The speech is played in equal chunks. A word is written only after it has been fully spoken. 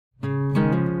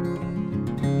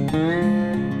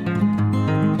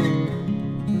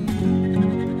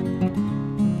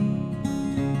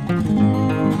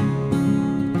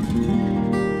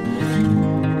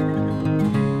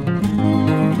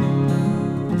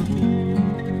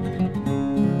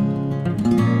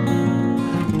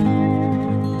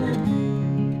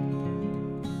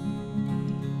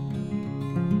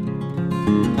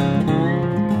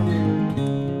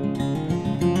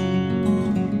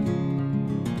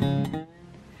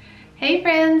Hey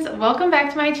friends, welcome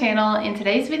back to my channel. In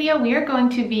today's video, we are going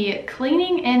to be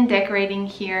cleaning and decorating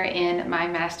here in my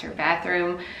master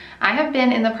bathroom. I have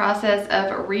been in the process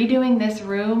of redoing this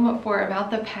room for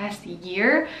about the past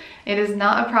year. It is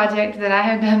not a project that I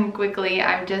have done quickly.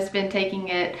 I've just been taking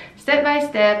it step by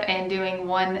step and doing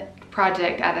one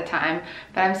project at a time.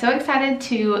 But I'm so excited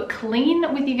to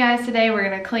clean with you guys today. We're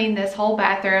going to clean this whole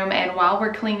bathroom, and while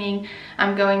we're cleaning,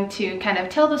 I'm going to kind of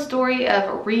tell the story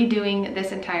of redoing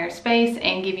this entire space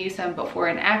and give you some before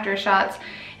and after shots.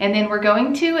 And then we're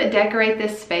going to decorate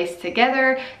this space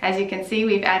together. As you can see,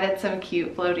 we've added some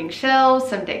cute floating shelves,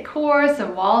 some decor,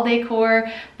 some wall decor,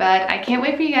 but I can't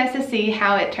wait for you guys to see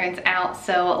how it turns out.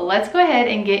 So let's go ahead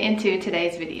and get into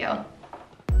today's video.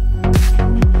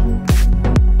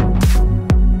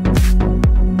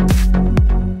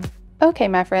 Okay,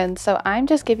 my friends, so I'm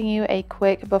just giving you a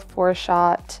quick before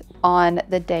shot on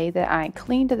the day that I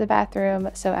cleaned the bathroom.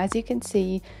 So as you can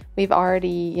see, we've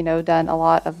already, done a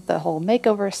lot of the whole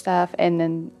makeover stuff, and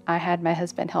then I had my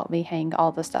husband help me hang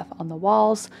all the stuff on the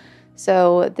walls.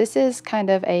 So this is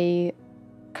kind of a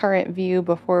current view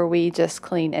before we just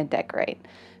clean and decorate.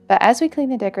 But as we clean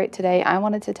and decorate today, I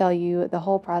wanted to tell you the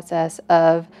whole process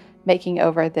of making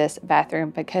over this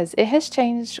bathroom, because it has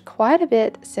changed quite a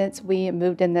bit since we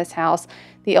moved in this house.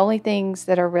 The only things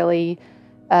that are really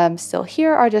still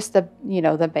here are just the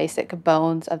the basic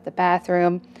bones of the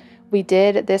bathroom. We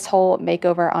did this whole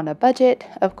makeover on a budget.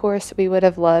 Of course, we would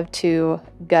have loved to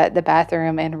gut the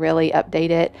bathroom and really update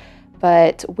it,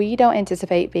 but we don't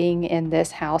anticipate being in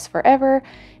this house forever,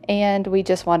 and we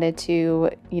just wanted to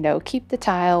keep the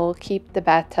tile, keep the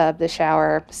bathtub, the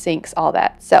shower, sinks, all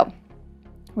that. So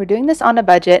we're doing this on a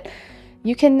budget.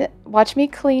 You can watch me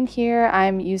clean here.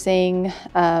 I'm using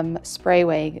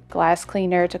Sprayway glass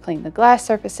cleaner to clean the glass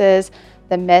surfaces,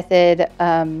 the Method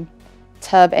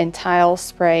tub and tile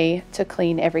spray to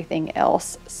clean everything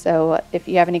else. So if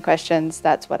you have any questions,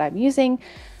 that's what I'm using.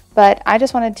 But I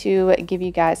just wanted to give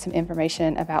you guys some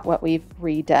information about what we've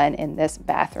redone in this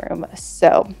bathroom.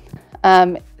 So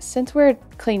since we're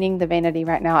cleaning the vanity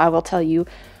right now, I will tell you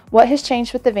what has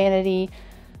changed with the vanity.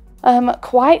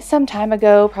 Quite some time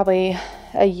ago, probably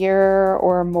a year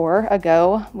or more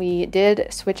ago, we did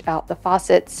switch out the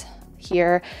faucets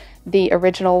here. The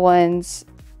original ones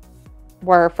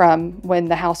were from when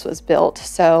the house was built,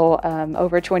 so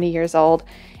over 20 years old,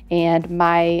 and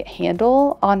my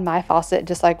handle on my faucet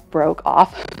just broke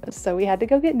off, so we had to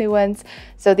go get new ones.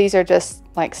 So these are just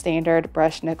like standard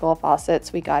brushed nickel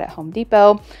faucets we got at Home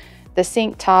Depot. The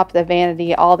sink top, the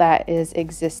vanity, all that is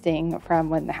existing from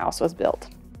when the house was built.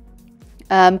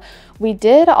 We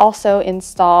did also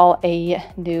install a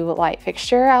new light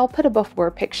fixture. I'll put a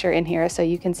before picture in here so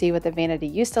you can see what the vanity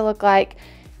used to look like.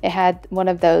 It had one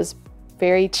of those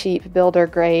very cheap builder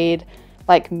grade,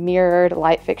 mirrored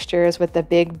light fixtures with the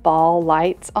big ball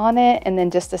lights on it, and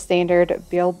then just a standard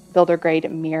builder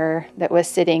grade mirror that was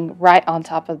sitting right on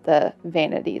top of the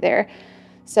vanity there.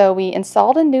 So we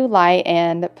installed a new light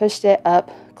and pushed it up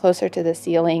closer to the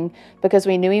ceiling because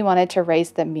we knew we wanted to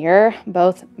raise the mirror.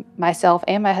 Both myself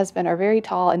and my husband are very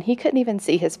tall, and he couldn't even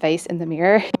see his face in the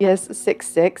mirror. He is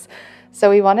 6'6", so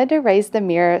we wanted to raise the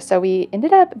mirror. So we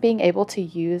ended up being able to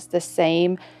use the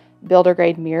same builder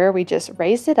grade mirror. We just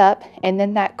raised it up, and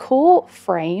then that cool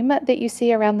frame that you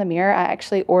see around the mirror, I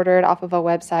actually ordered off of a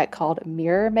website called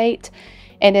Mirror Mate,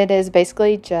 and it is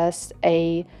basically just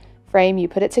a frame. You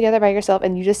put it together by yourself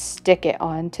and you just stick it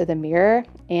onto the mirror,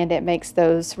 and it makes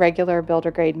those regular builder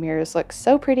grade mirrors look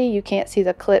so pretty. You can't see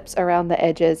the clips around the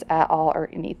edges at all or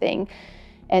anything.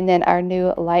 And then our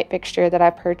new light fixture that I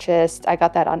purchased, I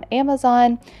got that on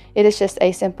Amazon. It is just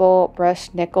a simple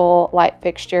brushed nickel light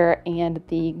fixture, and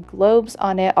the globes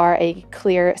on it are a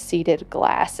clear seated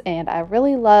glass, and I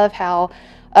really love how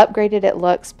upgraded it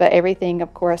looks, but everything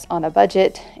of course on a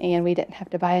budget, and we didn't have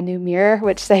to buy a new mirror,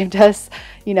 which saved us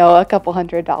a couple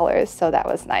 $100, so that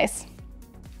was nice.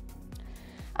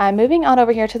 I'm moving on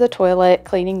over here to the toilet,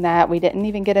 cleaning that. We didn't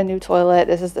even get a new toilet.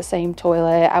 This is the same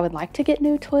toilet. I would like to get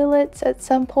new toilets at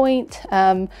some point,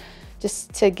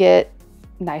 just to get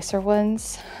nicer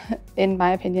ones in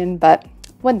my opinion, but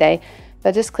one day.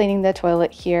 But just cleaning the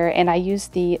toilet here, and I use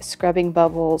the Scrubbing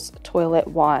Bubbles toilet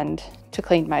wand to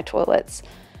clean my toilets.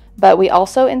 But we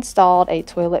also installed a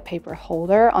toilet paper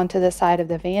holder onto the side of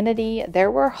the vanity.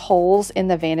 There were holes in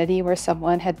the vanity where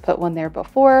someone had put one there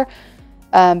before,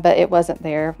 but it wasn't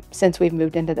there since we've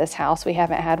moved into this house. We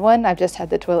haven't had one. I've just had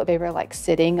the toilet paper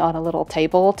sitting on a little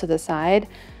table to the side.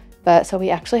 But so we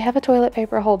actually have a toilet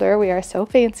paper holder. We are so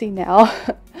fancy now.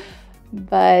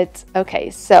 But okay,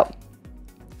 so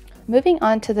moving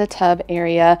on to the tub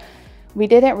area, We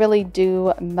didn't really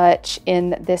do much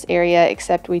in this area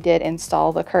except we did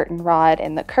install the curtain rod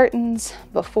and the curtains.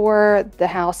 Before, the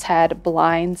house had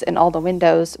blinds in all the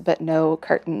windows but no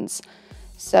curtains.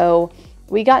 So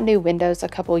we got new windows a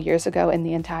couple years ago in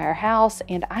the entire house,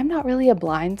 and I'm not really a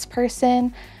blinds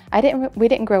person. We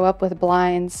didn't grow up with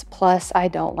blinds, plus I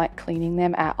don't like cleaning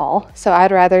them at all. So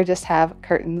I'd rather just have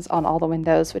curtains on all the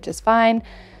windows, which is fine.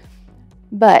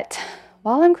 But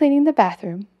while I'm cleaning the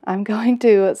bathroom, I'm going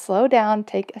to slow down,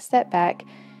 take a step back,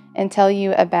 and tell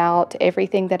you about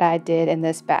everything that I did in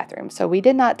this bathroom. So we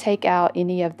did not take out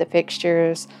any of the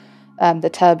fixtures, the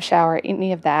tub, shower,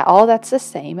 any of that. All that's the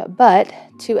same, but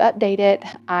to update it,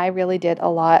 I really did a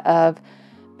lot of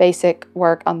basic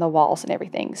work on the walls and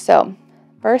everything. So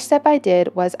first step I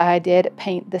did was I did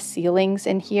paint the ceilings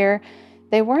in here.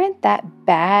 They weren't that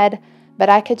bad, but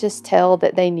I could just tell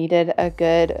that they needed a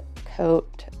good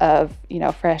coat of,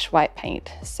 fresh white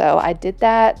paint. So I did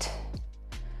that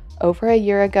over a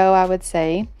year ago, I would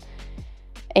say.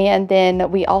 And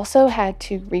then we also had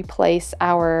to replace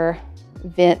our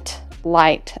vent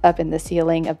light up in the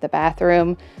ceiling of the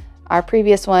bathroom. Our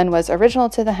previous one was original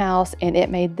to the house, and it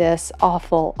made this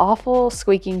awful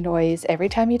squeaking noise every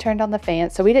time you turned on the fan.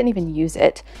 So we didn't even use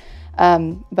it.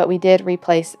 But we did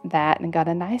replace that and got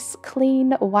a nice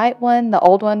clean white one. The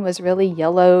old one was really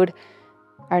yellowed.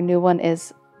 Our new one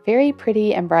is very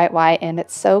pretty and bright white, and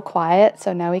it's so quiet.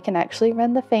 So now we can actually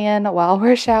run the fan while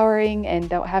we're showering and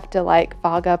don't have to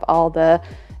fog up all the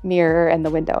mirror and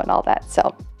the window and all that.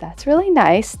 So that's really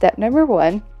nice. Step number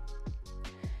one.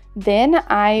 Then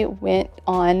I went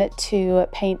on to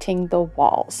painting the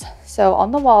walls. So on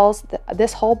the walls,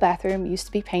 this whole bathroom used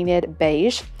to be painted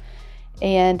beige.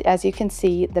 And as you can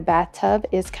see, the bathtub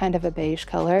is kind of a beige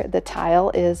color. The tile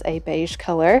is a beige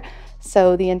color.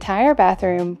 So the entire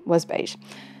bathroom was beige.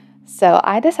 So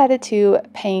I decided to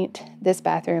paint this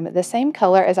bathroom the same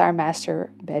color as our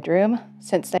master bedroom,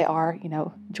 since they are,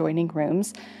 joining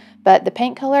rooms. But the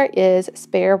paint color is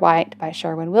Spare White by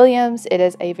Sherwin-Williams. It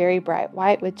is a very bright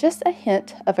white with just a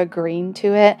hint of a green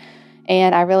to it.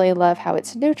 And I really love how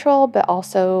it's neutral, but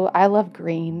also I love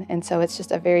green. And so it's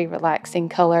just a very relaxing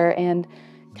color and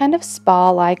kind of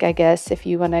spa-like, I guess, if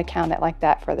you want to count it like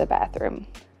that for the bathroom.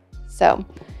 So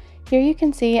here you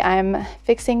can see I'm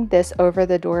fixing this over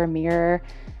the door mirror.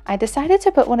 I decided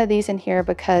to put one of these in here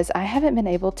because I haven't been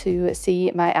able to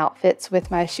see my outfits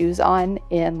with my shoes on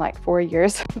in 4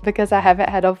 years because I haven't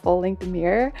had a full-length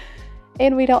mirror.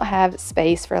 And we don't have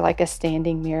space for a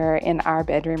standing mirror in our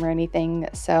bedroom or anything.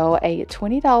 So a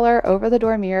 $20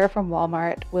 over-the-door mirror from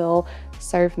Walmart will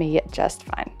serve me just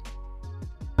fine.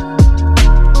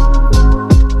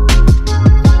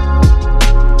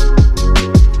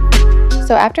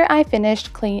 So after I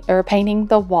finished painting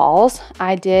the walls,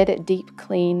 I did deep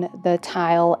clean the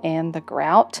tile and the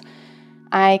grout.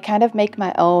 I kind of make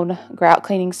my own grout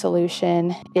cleaning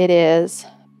solution. It is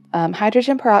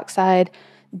hydrogen peroxide,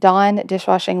 Dawn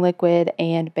dishwashing liquid,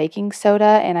 and baking soda,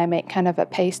 and I make kind of a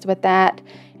paste with that.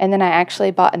 And then I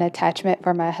actually bought an attachment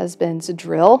for my husband's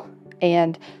drill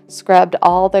and scrubbed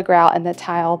all the grout and the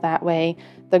tile that way.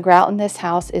 The grout in this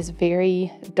house is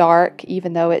very dark,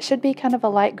 even though it should be kind of a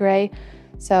light gray.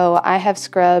 So I have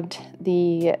scrubbed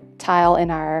the tile in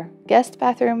our guest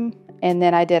bathroom, and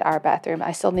then I did our bathroom.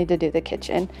 I still need to do the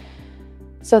kitchen.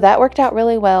 So that worked out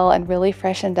really well and really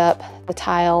freshened up the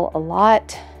tile a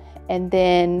lot. And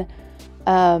then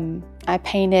I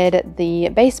painted the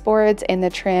baseboards and the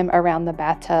trim around the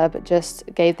bathtub, just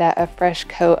gave that a fresh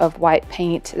coat of white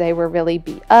paint. They were really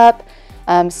beat up.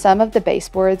 Some of the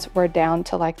baseboards were down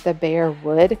to the bare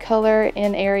wood color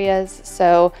in areas.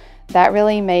 So that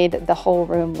really made the whole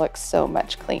room look so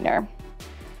much cleaner.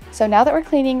 So now that we're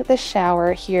cleaning the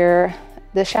shower here,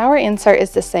 the shower insert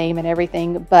is the same and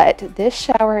everything, but this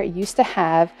shower used to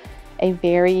have a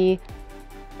very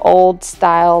old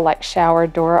style shower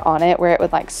door on it where it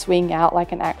would swing out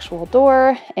like an actual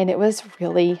door, and it was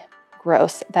really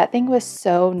gross. That thing was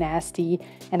so nasty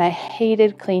and I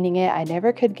hated cleaning it. I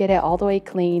never could get it all the way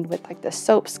cleaned with the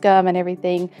soap scum and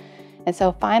everything. And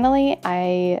so finally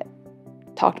I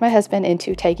talked my husband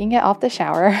into taking it off the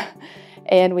shower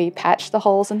and we patched the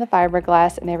holes in the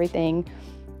fiberglass and everything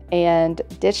and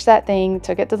ditched that thing,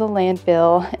 took it to the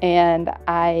landfill, and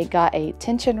I got a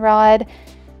tension rod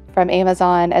from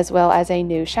Amazon as well as a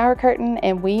new shower curtain,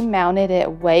 and we mounted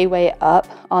it way up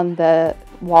on the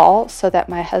wall so that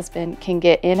my husband can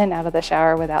get in and out of the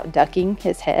shower without ducking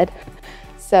his head.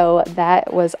 So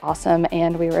that was awesome,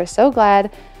 and we were so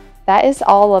glad. That is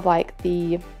all of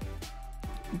the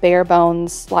bare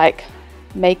bones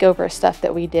makeover stuff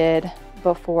that we did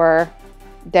before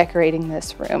decorating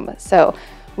this room. So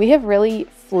we have really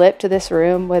flipped this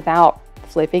room without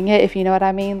flipping it, if you know what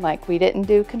I mean. Like, we didn't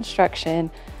do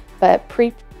construction, but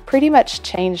pretty much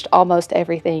changed almost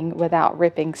everything without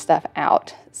ripping stuff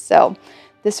out. So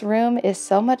this room is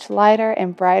so much lighter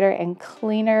and brighter and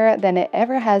cleaner than it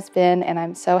ever has been, and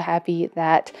I'm so happy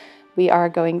that we are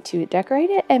going to decorate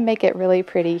it and make it really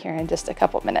pretty here in just a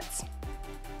couple minutes.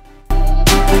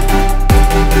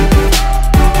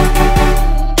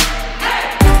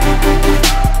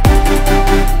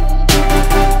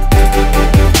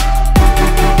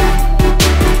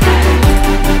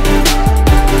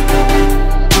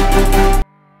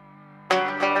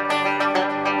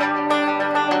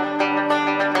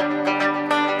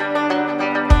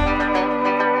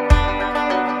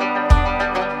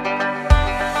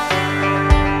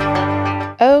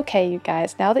 Okay, you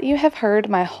guys, now that you have heard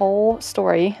my whole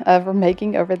story of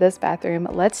making over this bathroom,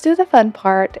 let's do the fun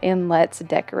part and let's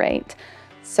decorate.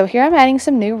 So here I'm adding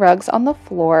some new rugs on the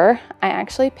floor. I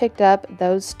actually picked up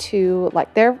those two,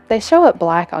 like they show up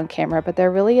black on camera, but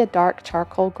they're really a dark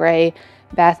charcoal gray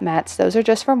bath mats. Those are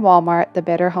just from Walmart, the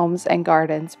Better Homes and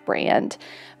Gardens brand.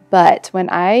 But when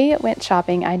I went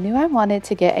shopping, I knew I wanted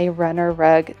to get a runner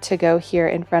rug to go here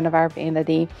in front of our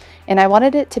vanity, and I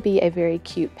wanted it to be a very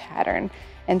cute pattern.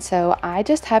 And so I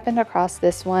just happened across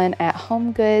this one at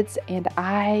Home Goods, and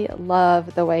I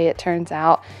love the way it turns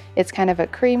out. It's kind of a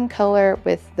cream color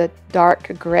with the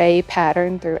dark gray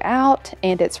pattern throughout,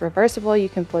 and it's reversible. You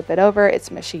can flip it over.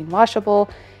 It's machine washable,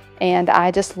 and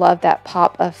I just love that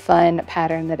pop of fun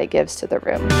pattern that it gives to the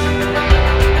room.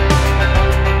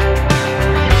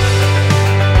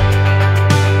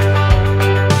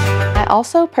 I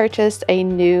also purchased a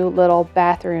new little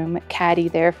bathroom caddy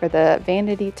there for the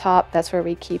vanity top. That's where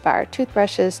we keep our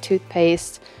toothbrushes,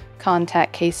 toothpaste,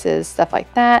 contact cases, stuff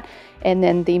like that. And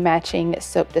then the matching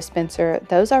soap dispenser.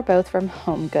 Those are both from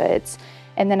Home Goods.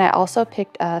 And then I also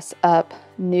picked us up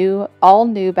all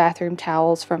new bathroom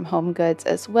towels from Home Goods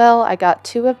as well. I got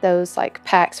 2 of those like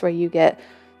packs where you get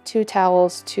 2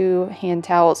 towels, 2 hand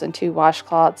towels, and 2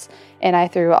 washcloths. And I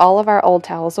threw all of our old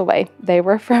towels away. They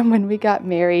were from when we got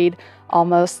married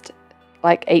almost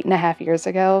like 8.5 years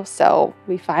ago. So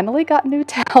we finally got new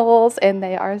towels, and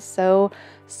they are so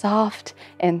soft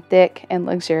and thick and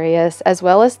luxurious, as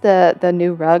well as the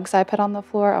new rugs I put on the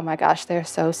floor. Oh my gosh, they're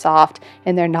so soft,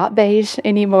 and they're not beige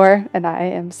anymore. And I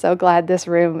am so glad this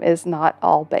room is not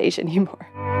all beige anymore.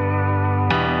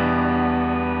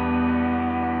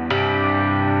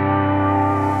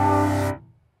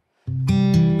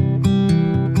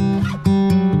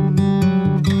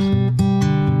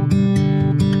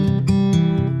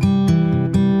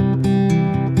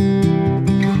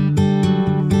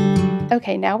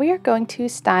 Okay, now we are going to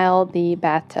style the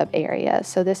bathtub area.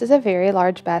 So this is a very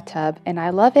large bathtub, and I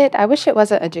love it. I wish it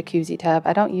wasn't a jacuzzi tub.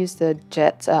 I don't use the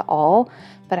jets at all,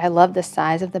 but I love the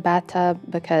size of the bathtub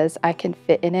because I can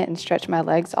fit in it and stretch my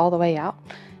legs all the way out.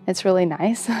 It's really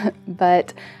nice,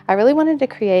 but I really wanted to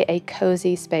create a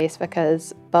cozy space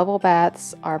because bubble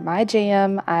baths are my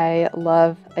jam. I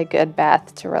love a good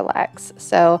bath to relax.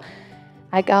 So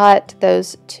I got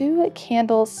those 2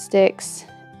 candlesticks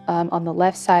on the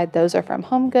left side. Those are from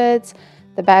Home Goods.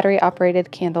 The battery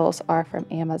operated candles are from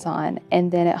Amazon.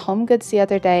 And then at Home Goods the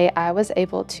other day, I was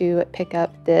able to pick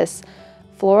up this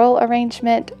floral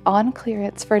arrangement on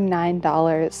clearance for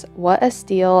 $9. What a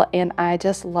steal. And I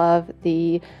just love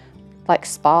the like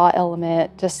spa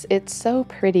element. Just, it's so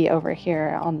pretty over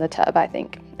here on the tub, I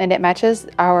think. And it matches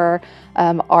our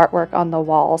artwork on the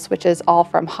walls, which is all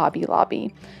from Hobby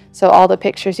Lobby. So all the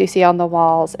pictures you see on the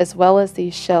walls, as well as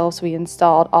these shelves we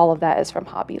installed, all of that is from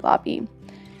Hobby Lobby.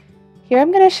 Here I'm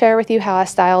going to share with you how I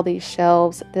style these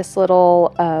shelves. This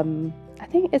little, I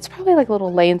think it's probably like a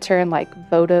little lantern, like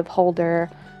votive holder.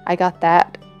 I got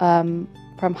that from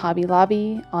Hobby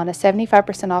Lobby on a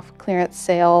 75% off clearance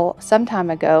sale some time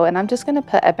ago. And I'm just going to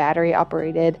put a battery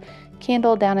operated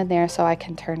candle down in there so I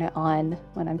can turn it on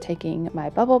when I'm taking my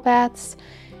bubble baths.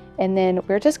 And then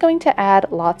we're just going to add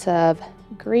lots of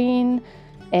green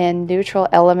and neutral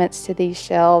elements to these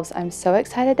shelves. I'm so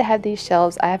excited to have these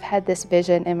shelves. I've had this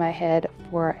vision in my head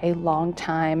for a long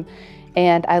time,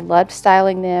 and I loved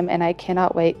styling them, and I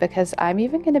cannot wait because I'm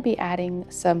even going to be adding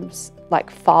some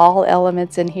like fall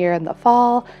elements in here in the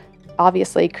fall.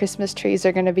 Obviously, Christmas trees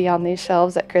are going to be on these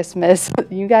shelves at Christmas.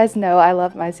 You guys know I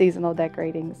love my seasonal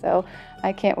decorating, so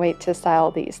I can't wait to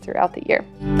style these throughout the year.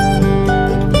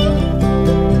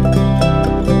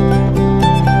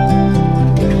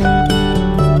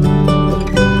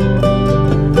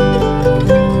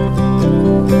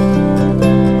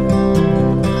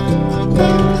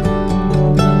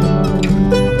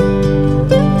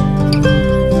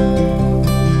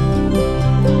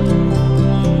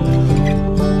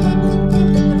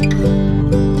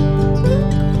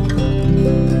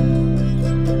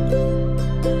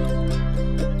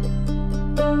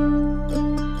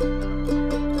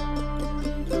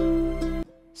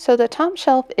 So the top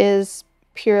shelf is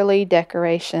purely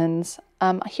decorations.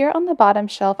 Here on the bottom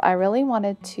shelf, I really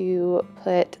wanted to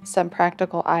put some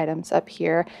practical items up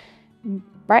here.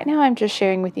 Right now, I'm just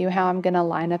sharing with you how I'm going to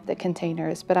line up the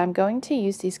containers, but I'm going to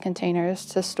use these containers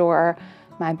to store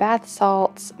my bath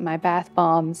salts, my bath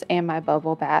bombs, and my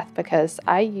bubble bath because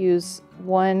I use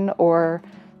one or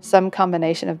some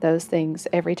combination of those things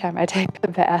every time I take a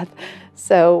bath.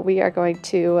 So we are going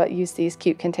to use these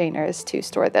cute containers to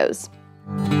store those.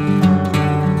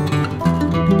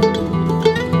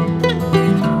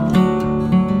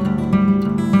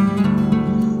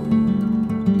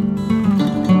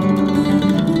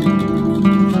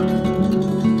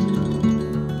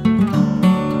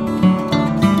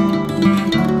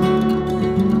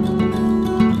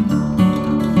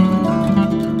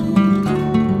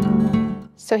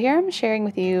 So here I'm sharing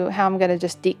with you how I'm going to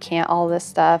just decant all this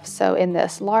stuff. So in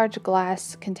this large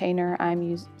glass container, I'm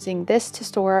using this to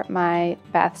store my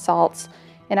bath salts.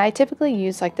 And I typically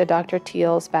use like the Dr.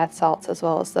 Teal's bath salts as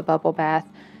well as the bubble bath.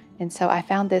 And so I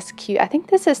found this cute, I think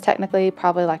this is technically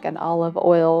probably like an olive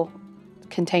oil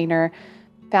container.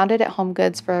 Found it at Home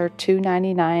Goods for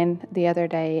 $2.99 the other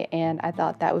day, and I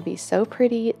thought that would be so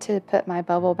pretty to put my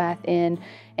bubble bath in.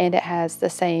 And it has the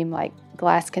same like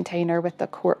glass container with the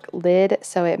cork lid,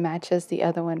 so it matches the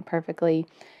other one perfectly.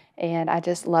 And I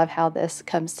just love how this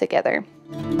comes together.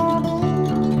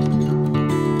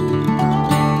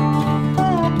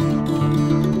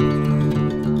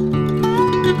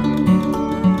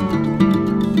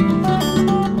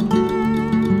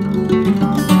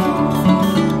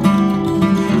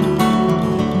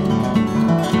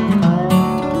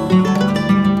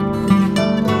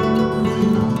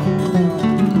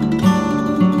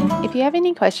 If you have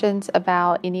any questions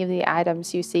about any of the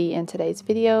items you see in today's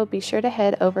video, be sure to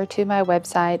head over to my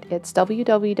website. It's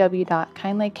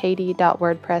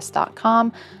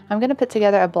www.kindlykatey.wordpress.com. I'm going to put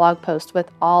together a blog post with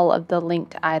all of the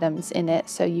linked items in it,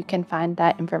 so you can find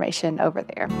that information over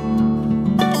there.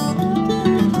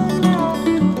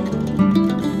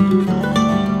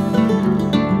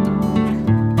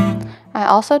 I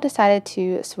also decided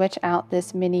to switch out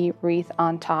this mini wreath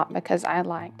on top because I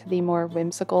liked the more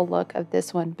whimsical look of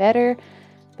this one better.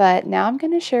 But now I'm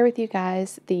going to share with you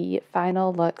guys the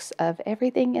final looks of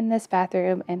everything in this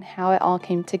bathroom and how it all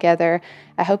came together.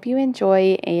 I hope you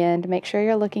enjoy, and make sure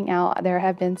you're looking out. There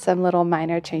have been some little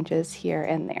minor changes here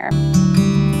and there.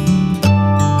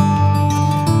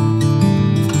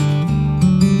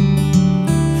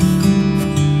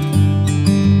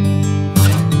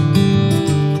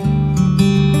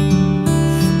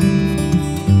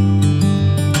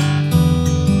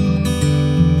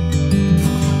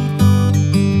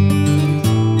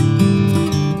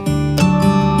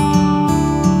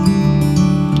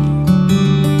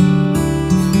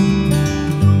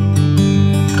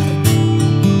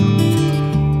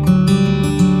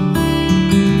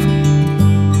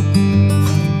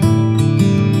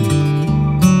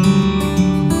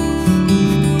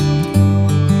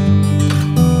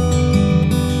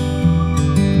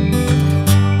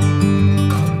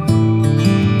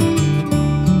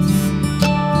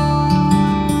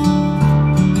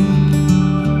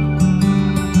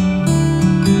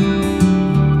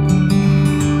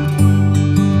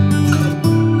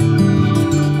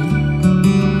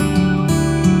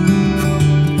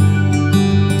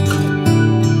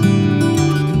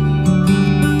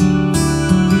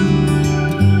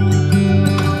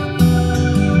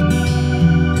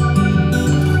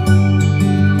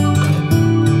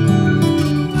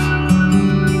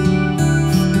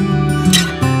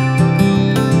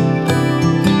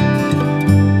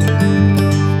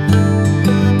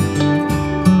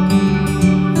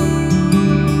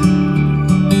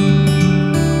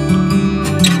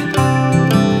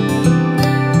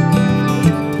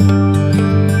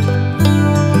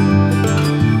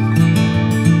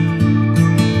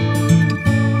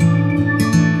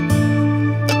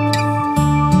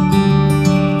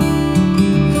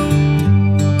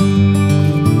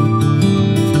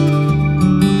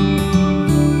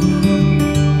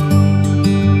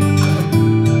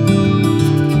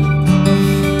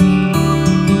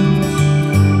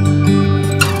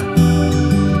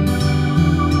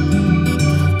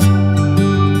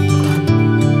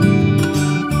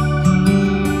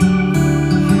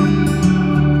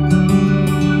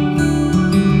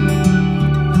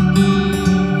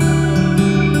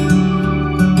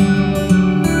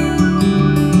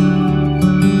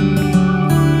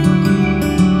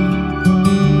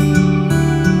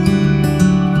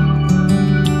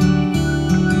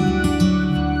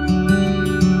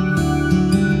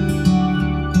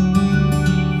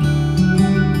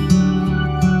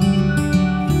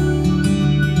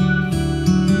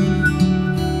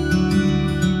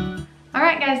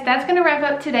 that's gonna wrap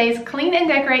up today's clean and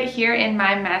decorate here in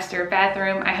my master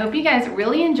bathroom. I hope you guys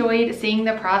really enjoyed seeing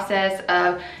the process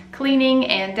of cleaning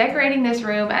and decorating this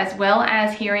room, as well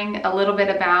as hearing a little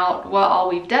bit about what all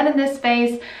we've done in this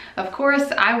space. Of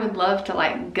course, I would love to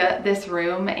like gut this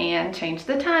room and change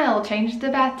the tile, change the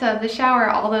bathtub, the shower,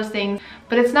 all those things,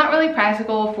 but it's not really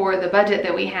practical for the budget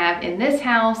that we have in this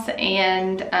house,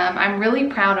 and I'm really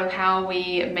proud of how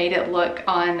we made it look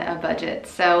on a budget.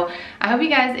 So I hope you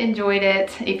guys enjoyed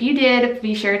it. If you did,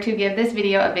 be sure to give this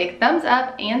video a big thumbs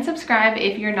up and subscribe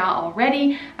if you're not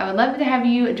already. I would love to have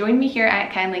you join me here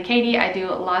at Kindly Katey. I do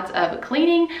lots of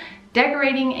cleaning,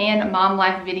 decorating, and mom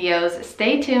life videos.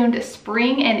 Stay tuned.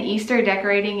 Spring and Easter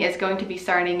decorating is going to be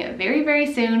starting very,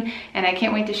 very soon, and I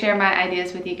can't wait to share my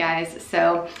ideas with you guys.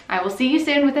 So I will see you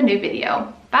soon with a new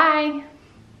video. Bye!